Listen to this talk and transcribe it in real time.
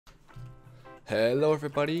Hello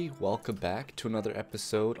everybody, welcome back to another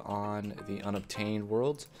episode on the Unobtained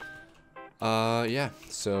world. Yeah,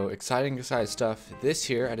 so exciting stuff. This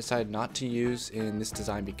here I decided not to use in this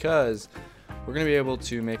design because we're going to be able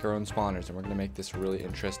to make our own spawners, and we're going to make this really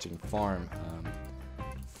interesting farm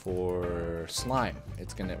for slime. We're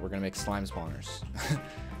going to make slime spawners,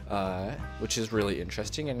 which is really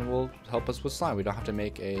interesting and will help us with slime. We don't have to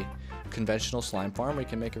make a conventional slime farm, we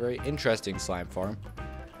can make a very interesting slime farm.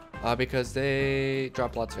 Because they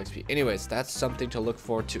drop lots of XP. Anyways, that's something to look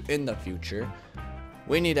forward to in the future.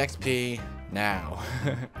 We need XP now.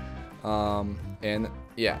 And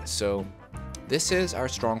yeah, so this is our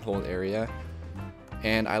stronghold area.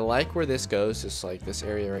 And I like where this goes, just like this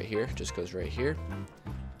area right here, just goes right here.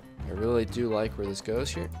 I really do like where this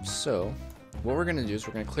goes here. So what we're gonna do is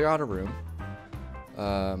we're gonna clear out a room.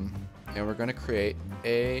 And we're going to create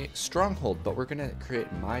a stronghold, but we're going to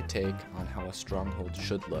create my take on how a stronghold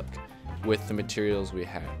should look with the materials we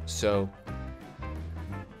have. So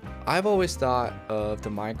I've always thought of the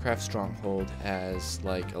Minecraft stronghold as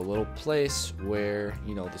like a little place where,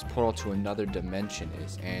 you know, this portal to another dimension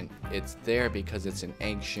is, and it's there because it's an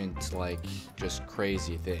ancient, like, just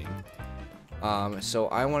crazy thing. So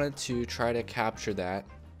I wanted to try to capture that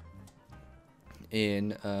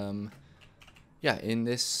in in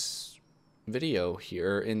this video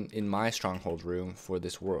here in my stronghold room for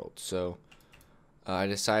this world. So I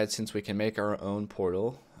decided, since we can make our own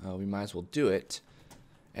portal, we might as well do it.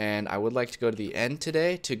 And I would like to go to the end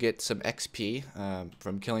today to get some XP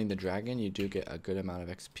from killing the dragon. You do get a good amount of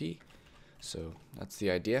XP, so that's the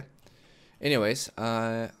idea. Anyways,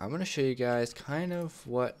 I'm gonna show you guys kind of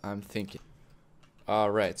what I'm thinking.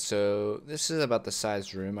 Alright, so this is about the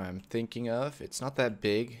size room I'm thinking of. It's not that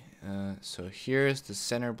big. So here's the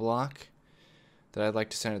center block that I'd like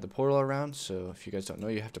to center the portal around. So if you guys don't know,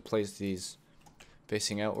 you have to place these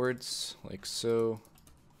facing outwards like so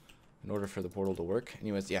in order for the portal to work.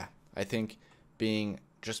 Anyways, yeah, I think being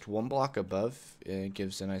just one block above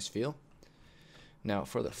gives a nice feel. Now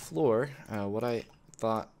for the floor, what I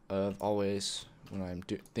thought of always when I'm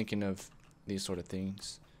thinking of these sort of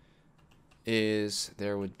things is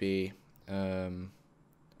there would be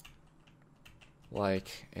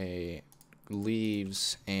like a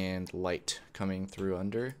leaves and light coming through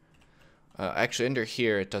under. Actually, under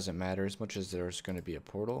here it doesn't matter as much as there's going to be a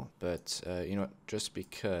portal, but you know what, just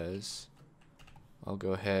because, I'll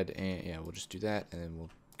go ahead and yeah, we'll just do that, and then we'll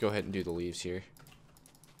go ahead and do the leaves here.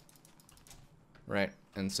 Right,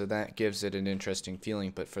 and so that gives it an interesting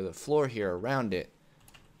feeling. But for the floor here around it,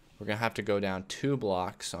 we're going to have to go down 2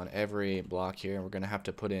 blocks on every block here, and we're going to have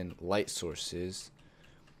to put in light sources.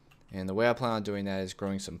 And the way I plan on doing that is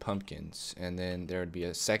growing some pumpkins, and then there would be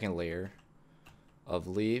a second layer of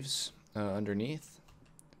leaves underneath,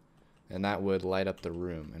 and that would light up the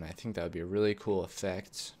room, and I think that would be a really cool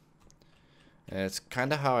effect. And it's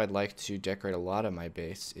kind of how I'd like to decorate a lot of my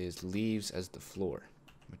base, is leaves as the floor,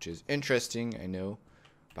 which is interesting, I know,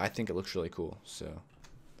 but I think it looks really cool. So,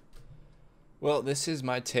 well, this is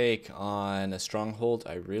my take on a stronghold.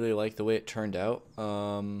 I really like the way it turned out.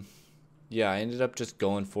 Yeah, I ended up just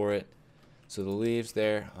going for it. So the leaves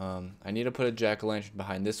there, I need to put a jack-o'-lantern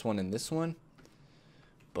behind this one and this one,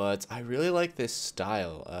 but I really like this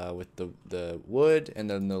style with the wood and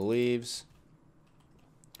then the leaves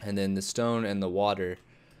and then the stone and the water.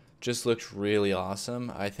 Just looks really awesome.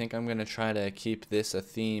 I think I'm gonna try to keep this a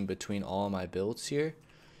theme between all my builds here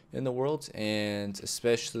in the world, and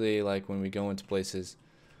especially like when we go into places,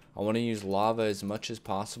 I want to use lava as much as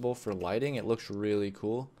possible for lighting. It looks really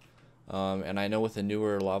cool. And I know with the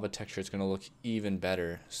newer lava texture, it's going to look even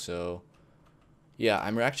better. So, yeah,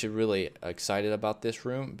 I'm actually really excited about this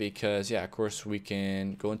room because, yeah, of course, we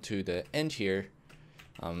can go into the end here.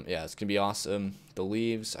 Yeah, it's going to be awesome. The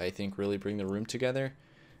leaves, I think, really bring the room together.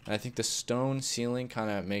 And I think the stone ceiling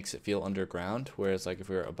kind of makes it feel underground, whereas, like, if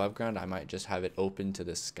we were above ground, I might just have it open to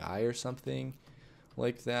the sky or something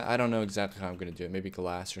like that. I don't know exactly how I'm going to do it. Maybe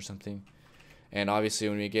glass or something. And obviously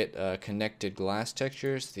when we get connected glass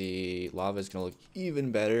textures, the lava is going to look even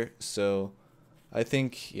better. So I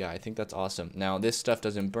think, yeah, I think that's awesome. Now this stuff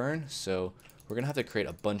doesn't burn, so we're going to have to create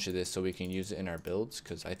a bunch of this so we can use it in our builds,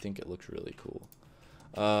 because I think it looks really cool.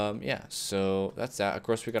 Yeah, so that's that. Of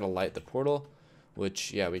course, we got to light the portal,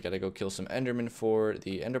 which, yeah, we got to go kill some endermen for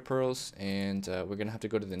the ender pearls. And we're going to have to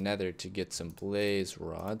go to the nether to get some blaze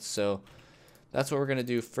rods. So that's what we're going to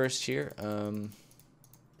do first here.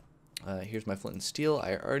 Here's my flint and steel.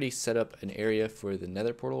 I already set up an area for the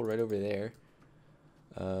nether portal right over there.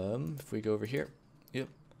 If we go over here, yep.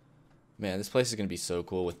 Man, this place is going to be so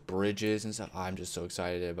cool with bridges and stuff. I'm just so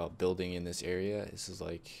excited about building in this area. This is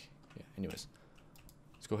like, yeah, anyways.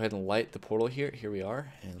 Let's go ahead and light the portal here. Here we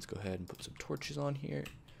are. And let's go ahead and put some torches on here.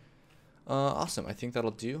 Awesome. I think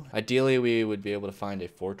that'll do. Ideally, we would be able to find a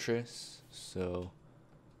fortress. So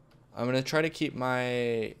I'm going to try to keep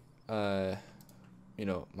my, you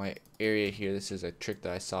know, my area here. This is a trick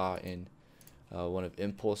that I saw in one of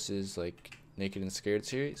Impulse's, like, Naked and Scared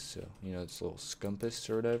series. So, you know, this little scumpus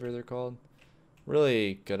or whatever they're called.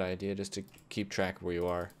 Really good idea just to keep track of where you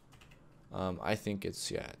are. I think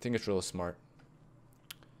it's, yeah, I think it's real smart.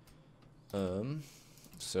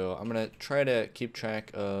 So I'm going to try to keep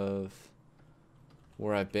track of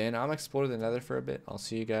where I've been. I'm exploring the nether for a bit. I'll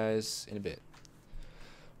see you guys in a bit.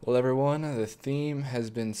 Well, everyone, the theme has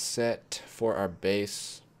been set for our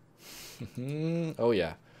base. Oh,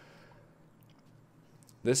 yeah.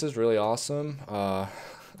 This is really awesome. I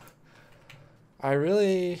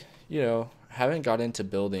really, you know, haven't got into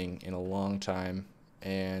building in a long time.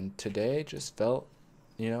 And today just felt,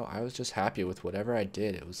 you know, I was just happy with whatever I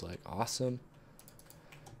did. It was like awesome.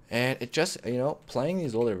 And it just, you know, playing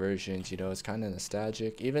these older versions, you know, it's kind of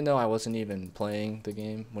nostalgic. Even though I wasn't even playing the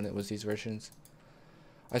game when it was these versions.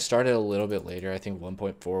 I started a little bit later, I think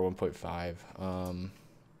 1.4, 1.5.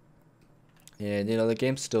 And, you know, the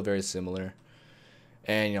game's still very similar.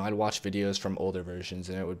 And, you know, I'd watch videos from older versions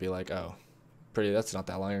and it would be like, oh, that's not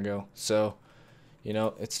that long ago. So, you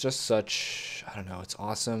know, it's just such, I don't know, it's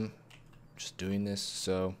awesome just doing this.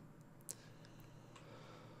 So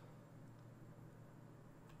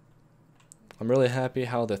I'm really happy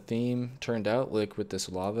how the theme turned out, like with this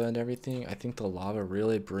lava and everything. I think the lava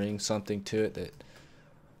really brings something to it that,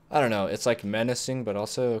 I don't know, it's like menacing but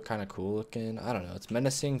also kind of cool looking. I don't know, it's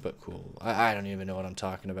menacing but cool. I don't even know what I'm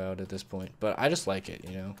talking about at this point, but I just like it,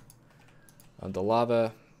 you know. The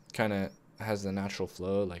lava kind of has the natural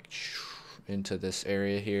flow like into this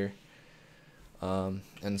area here.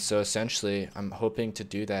 And so essentially I'm hoping to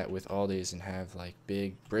do that with all these and have like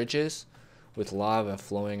big bridges with lava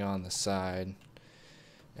flowing on the side,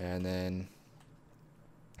 and then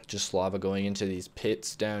just lava going into these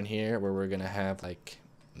pits down here where we're gonna have like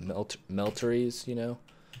melteries, you know,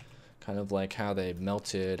 kind of like how they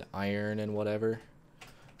melted iron and whatever.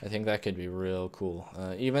 I think that could be real cool.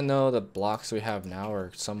 Even though the blocks we have now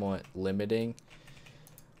are somewhat limiting,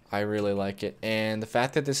 I really like it. And the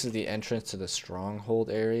fact that this is the entrance to the stronghold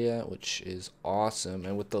area, which is awesome,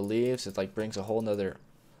 and with the leaves it like brings a whole nother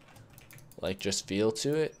like just feel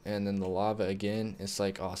to it. And then the lava again, it's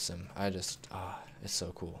like awesome. I just it's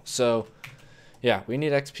so cool. So yeah, we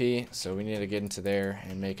need XP, so we need to get into there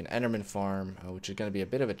and make an Enderman farm, which is going to be a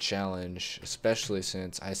bit of a challenge, especially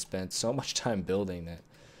since I spent so much time building that.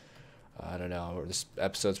 I don't know, this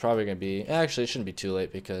episode's probably going to be, actually it shouldn't be too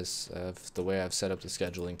late because of the way I've set up the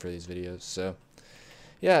scheduling for these videos. So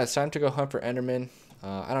yeah, it's time to go hunt for Enderman.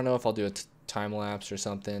 I don't know if I'll do a time lapse or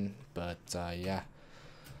something, but yeah.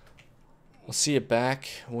 I'll see you back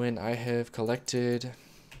when I have collected...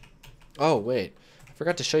 Oh, wait. I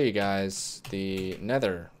forgot to show you guys the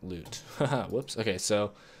nether loot. Whoops. Okay,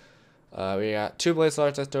 so we got 2 blaze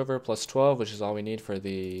shards left over plus 12, which is all we need for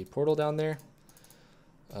the portal down there.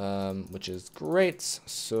 Which is great.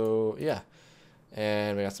 So, yeah.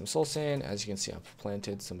 And we got some soul sand. As you can see, I've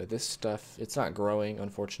planted some of this stuff. It's not growing,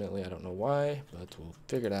 unfortunately. I don't know why, but we'll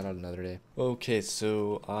figure that out another day. Okay,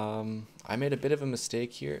 so I made a bit of a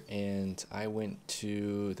mistake here, and I went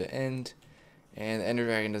to the end, and the Ender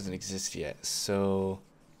Dragon doesn't exist yet. So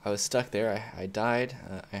I was stuck there. I died.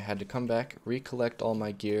 I had to come back, recollect all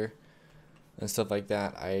my gear and stuff like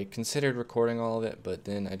that. I considered recording all of it, but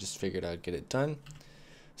then I just figured I'd get it done.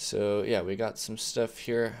 So yeah, we got some stuff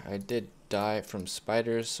here. I did die from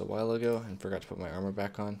spiders a while ago and forgot to put my armor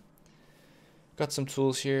back on. Got some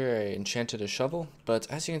tools here. I enchanted a shovel, but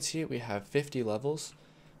as you can see, we have 50 levels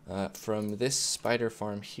from this spider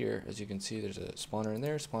farm here. As you can see, there's a spawner in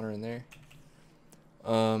there, spawner in there.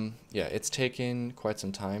 Yeah, it's taken quite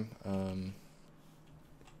some time.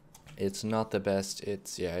 It's not the best.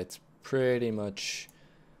 It's pretty much,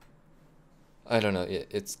 I don't know,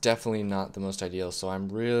 it's definitely not the most ideal, so I'm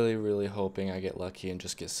really hoping I get lucky and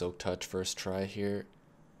just get Silk Touch first try here.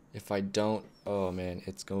 If I don't, oh man,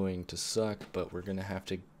 it's going to suck, but we're going to have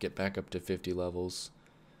to get back up to 50 levels,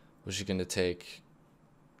 which is going to take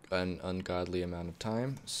an ungodly amount of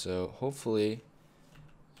time. So hopefully,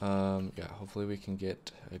 yeah, hopefully we can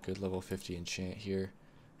get a good level 50 enchant here,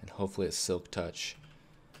 and hopefully it's Silk Touch.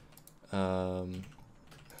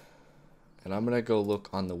 And I'm going to go look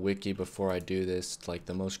on the wiki before I do this, like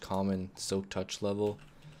the most common Silk Touch level.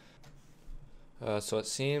 So it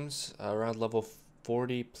seems around level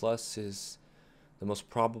 40 plus is the most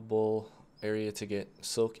probable area to get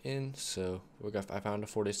Silk in. So I found a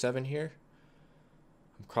 47 here.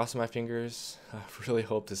 I'm crossing my fingers. I really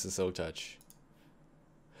hope this is Silk Touch.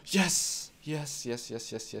 Yes! Yes, yes,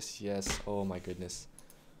 yes, yes, yes, yes. Oh my goodness.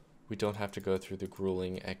 We don't have to go through the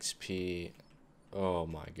grueling XP. Oh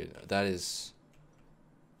my goodness. That is...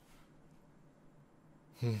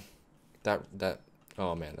 that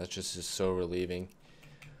oh man, that just is so relieving.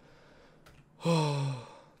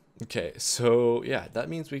 Okay, so yeah, that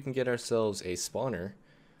means we can get ourselves a spawner,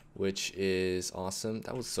 which is awesome.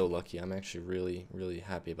 That was so lucky. I'm actually really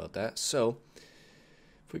happy about that. So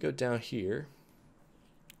if we go down here,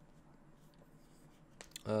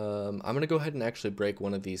 I'm gonna go ahead and actually break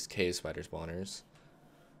one of these cave spider spawners,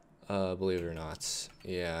 believe it or not.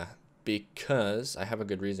 Yeah, because I have a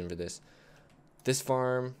good reason for this. This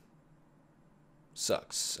farm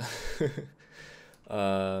sucks.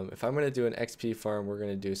 If I'm gonna do an XP farm, we're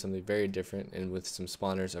gonna do something very different and with some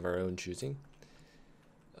spawners of our own choosing.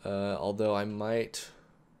 Although I might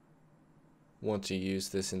want to use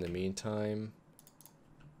this in the meantime.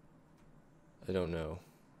 I don't know.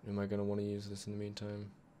 Am I gonna want to use this in the meantime?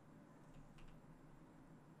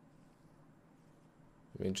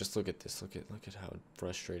 I mean, just look at this. Look at how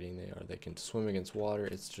frustrating they are. They can swim against water.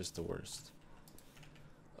 It's just the worst.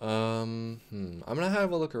 I'm gonna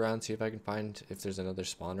have a look around, see if I can find if there's another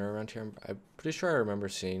spawner around here. I'm pretty sure I remember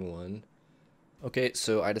seeing one. Okay,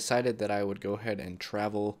 so I decided that I would go ahead and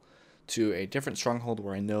travel to a different stronghold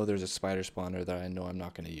where I know there's a spider spawner that I know I'm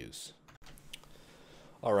not going to use.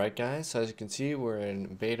 Alright guys, so as you can see, we're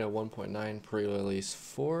in beta 1.9 pre-release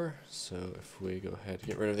 4. So if we go ahead,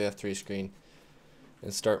 get rid of the F3 screen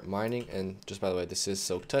and start mining, and just by the way, this is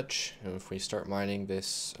Silk Touch, and if we start mining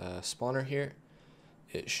this spawner here,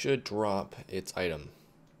 it should drop its item.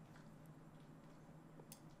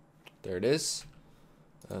 There it is.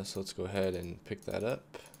 So let's go ahead and pick that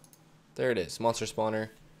up. There it is, monster spawner.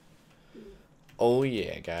 Oh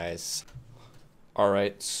yeah, guys.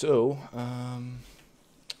 Alright, so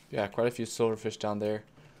yeah, quite a few silverfish down there,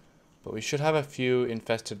 but we should have a few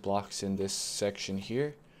infested blocks in this section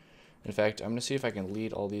here. In fact, I'm gonna see if I can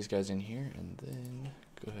lead all these guys in here and then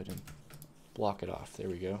go ahead and block it off. There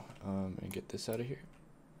we go. And get this out of here.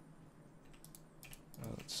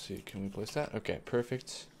 Let's see, can we place that? Okay,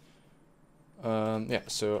 perfect. Yeah,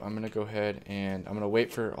 so I'm gonna go ahead and I'm gonna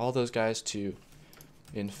wait for all those guys to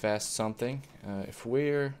infest something. If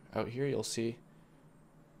we're out here, you'll see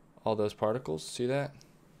all those particles. See that?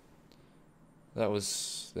 That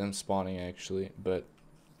was them spawning actually, but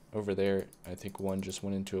over there, I think one just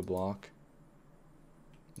went into a block.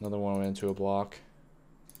 Another one went into a block.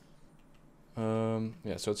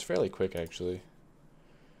 Yeah, so it's fairly quick actually.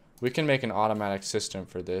 We can make an automatic system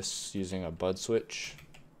for this using a bud switch.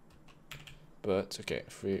 But okay,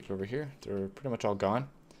 if we go over here, they're pretty much all gone.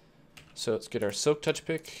 So let's get our Silk Touch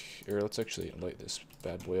pick, or let's actually light this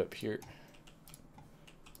bad boy up here.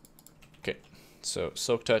 Okay, so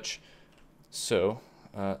Silk Touch. So,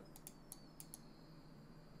 as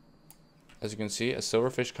you can see, a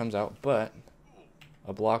silverfish comes out, but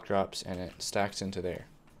a block drops and it stacks into there.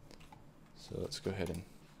 So let's go ahead and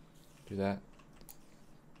do that.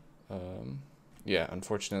 Yeah,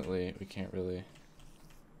 unfortunately, we can't really...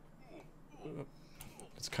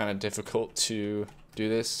 It's kind of difficult to do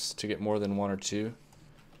this, to get more than one or two.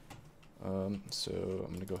 So I'm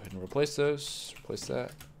going to go ahead and replace those. Replace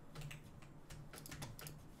that.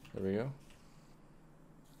 There we go.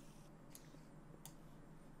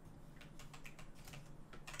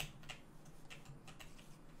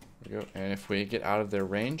 There we go. And if we get out of their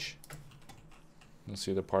range, you'll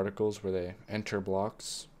see the particles where they enter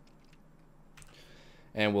blocks.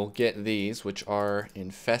 And we'll get these, which are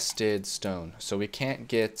infested stone. So we can't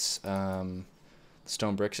get stone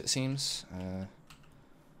bricks, it seems.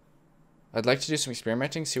 I'd like to do some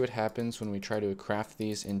experimenting, see what happens when we try to craft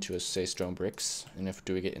these into, say, stone bricks. And if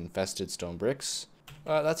do we get infested stone bricks.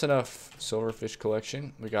 That's enough silverfish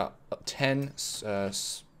collection. We got 10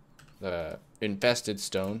 infested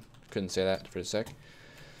stone. Couldn't say that for a sec.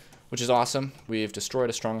 Which is awesome. We've destroyed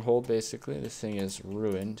a stronghold, basically. This thing is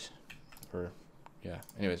ruined. Or... yeah,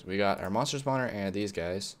 anyways, we got our monster spawner and these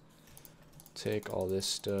guys. Take all this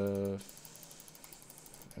stuff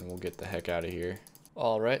and we'll get the heck out of here.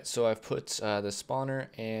 Alright, so I've put the spawner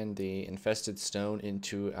and the infested stone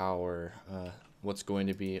into our what's going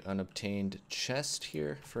to be unobtained chest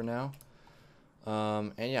here for now.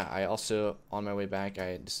 And yeah, I also, on my way back,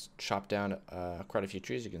 I just chopped down quite a few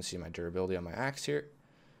trees. You can see my durability on my axe here.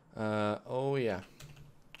 Oh yeah,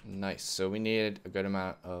 nice. So we needed a good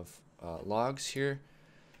amount of logs here,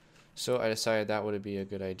 so I decided that would be a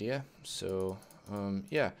good idea. So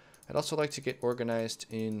yeah, I'd also like to get organized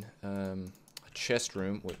in a chest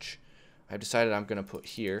room, which I've decided I'm gonna put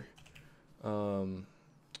here.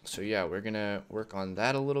 So yeah, we're gonna work on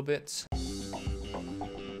that a little bit.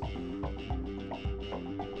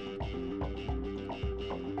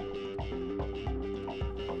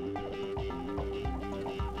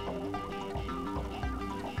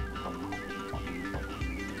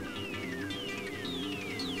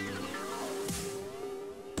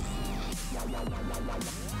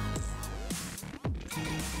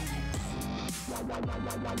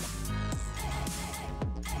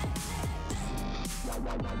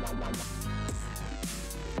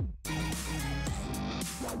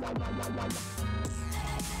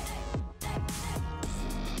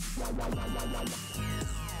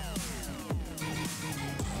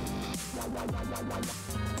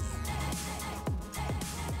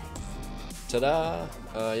 Ta-da!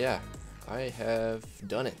 Yeah, I have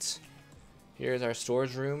done it. Here's our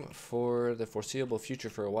storage room for the foreseeable future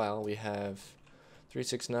for a while. We have 3,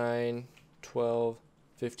 6, 9, 12,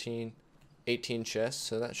 15, 18 chests,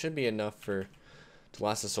 so that should be enough to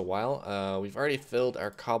last us a while. We've already filled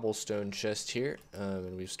our cobblestone chest here,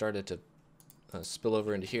 and we've started to spill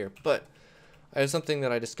over into here. But I have something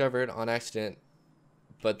that I discovered on accident,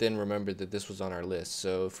 but then remembered that this was on our list.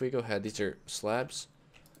 So if we go ahead, these are slabs.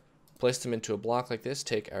 Place them into a block like this.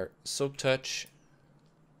 Take our Silk Touch.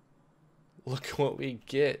 Look what we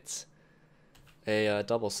get. A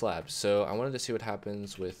double slab. So I wanted to see what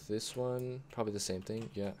happens with this one. Probably the same thing.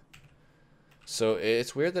 Yeah. So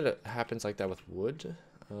it's weird that it happens like that with wood.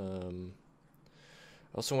 I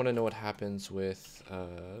also want to know what happens with...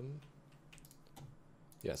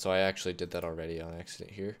 yeah, so I actually did that already on accident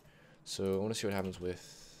here. So I want to see what happens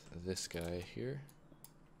with this guy here.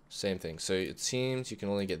 Same thing. So it seems you can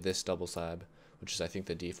only get this double slab, which is I think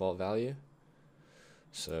the default value.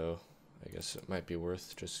 So I guess it might be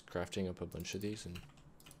worth just crafting up a bunch of these and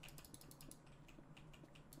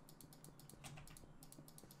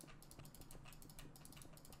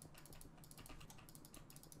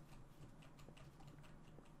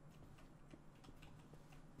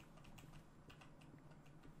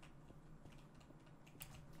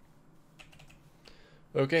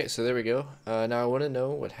okay, so there we go. Now I want to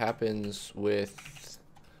know what happens with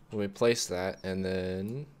when we place that, and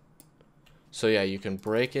then so yeah, you can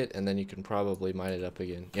break it and then you can probably mine it up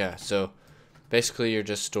again. Yeah, so basically you're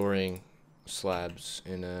just storing slabs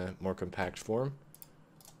in a more compact form.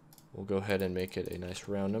 We'll go ahead and make it a nice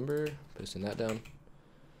round number, placing that down.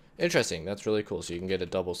 Interesting, that's really cool. So you can get a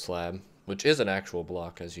double slab, which is an actual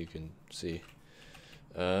block, as you can see.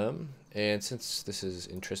 And since this is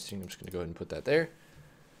interesting, I'm just gonna go ahead and put that there.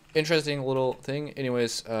 Interesting little thing.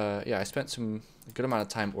 Anyways, yeah, I spent a good amount of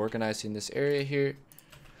time organizing this area here.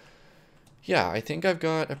 Yeah, I think I've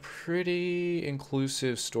got a pretty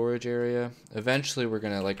inclusive storage area. Eventually we're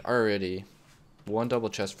gonna, like, already one double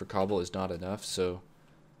chest for cobble is not enough, so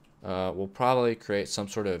we'll probably create some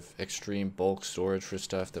sort of extreme bulk storage for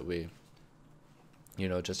stuff that we, you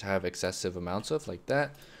know, just have excessive amounts of, like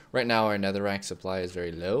that. Right now our netherrack supply is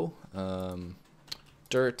very low.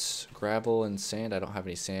 Dirt, gravel, and sand. I don't have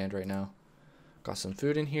any sand right now. Got some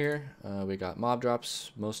food in here. We got mob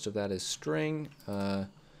drops. Most of that is string.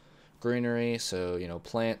 Greenery, so, you know,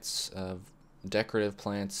 plants, decorative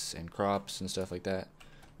plants and crops and stuff like that.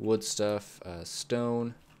 Wood stuff,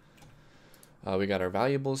 stone. We got our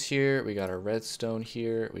valuables here. We got our redstone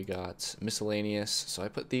here. We got miscellaneous. So I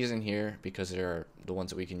put these in here because they're the ones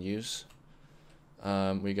that we can use.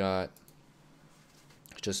 We got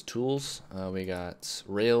just tools. We got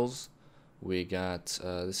rails. We got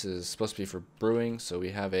this is supposed to be for brewing, so we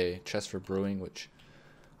have a chest for brewing, which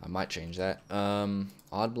I might change that.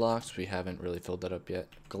 Odd blocks, we haven't really filled that up yet.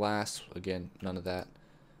 Glass, again, none of that.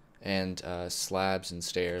 And slabs and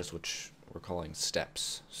stairs, which we're calling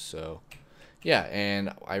steps. So yeah, and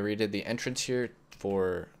I redid the entrance here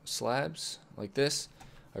for slabs like this.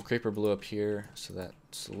 A creeper blew up here, so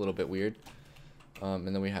that's a little bit weird. And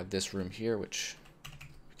then we have this room here, which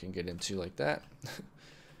can get into like that.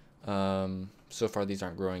 So far these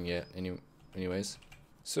aren't growing yet anyways.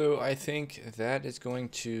 So I think that is going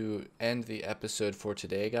to end the episode for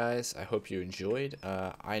today, guys. I hope you enjoyed.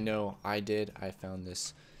 I know I did. I found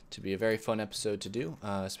this to be a very fun episode to do,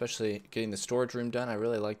 especially getting the storage room done. I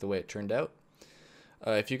really like the way it turned out.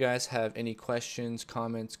 If you guys have any questions,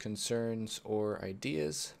 comments, concerns, or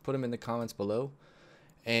ideas, put them in the comments below.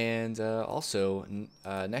 And also,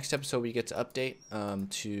 next episode we get to update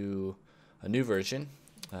to a new version.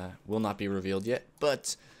 Will not be revealed yet,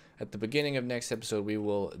 but at the beginning of next episode we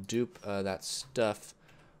will dupe that stuff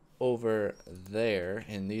over there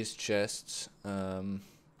in these chests.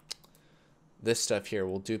 This stuff here,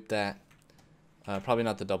 we'll dupe that. Probably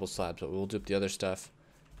not the double slabs, but we'll dupe the other stuff.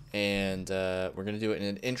 And we're going to do it in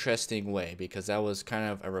an interesting way because that was kind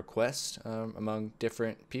of a request among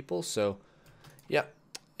different people. So, yep.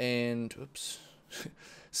 And, oops.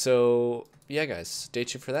 So, yeah, guys, stay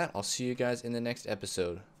tuned for that. I'll see you guys in the next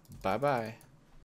episode. Bye-bye.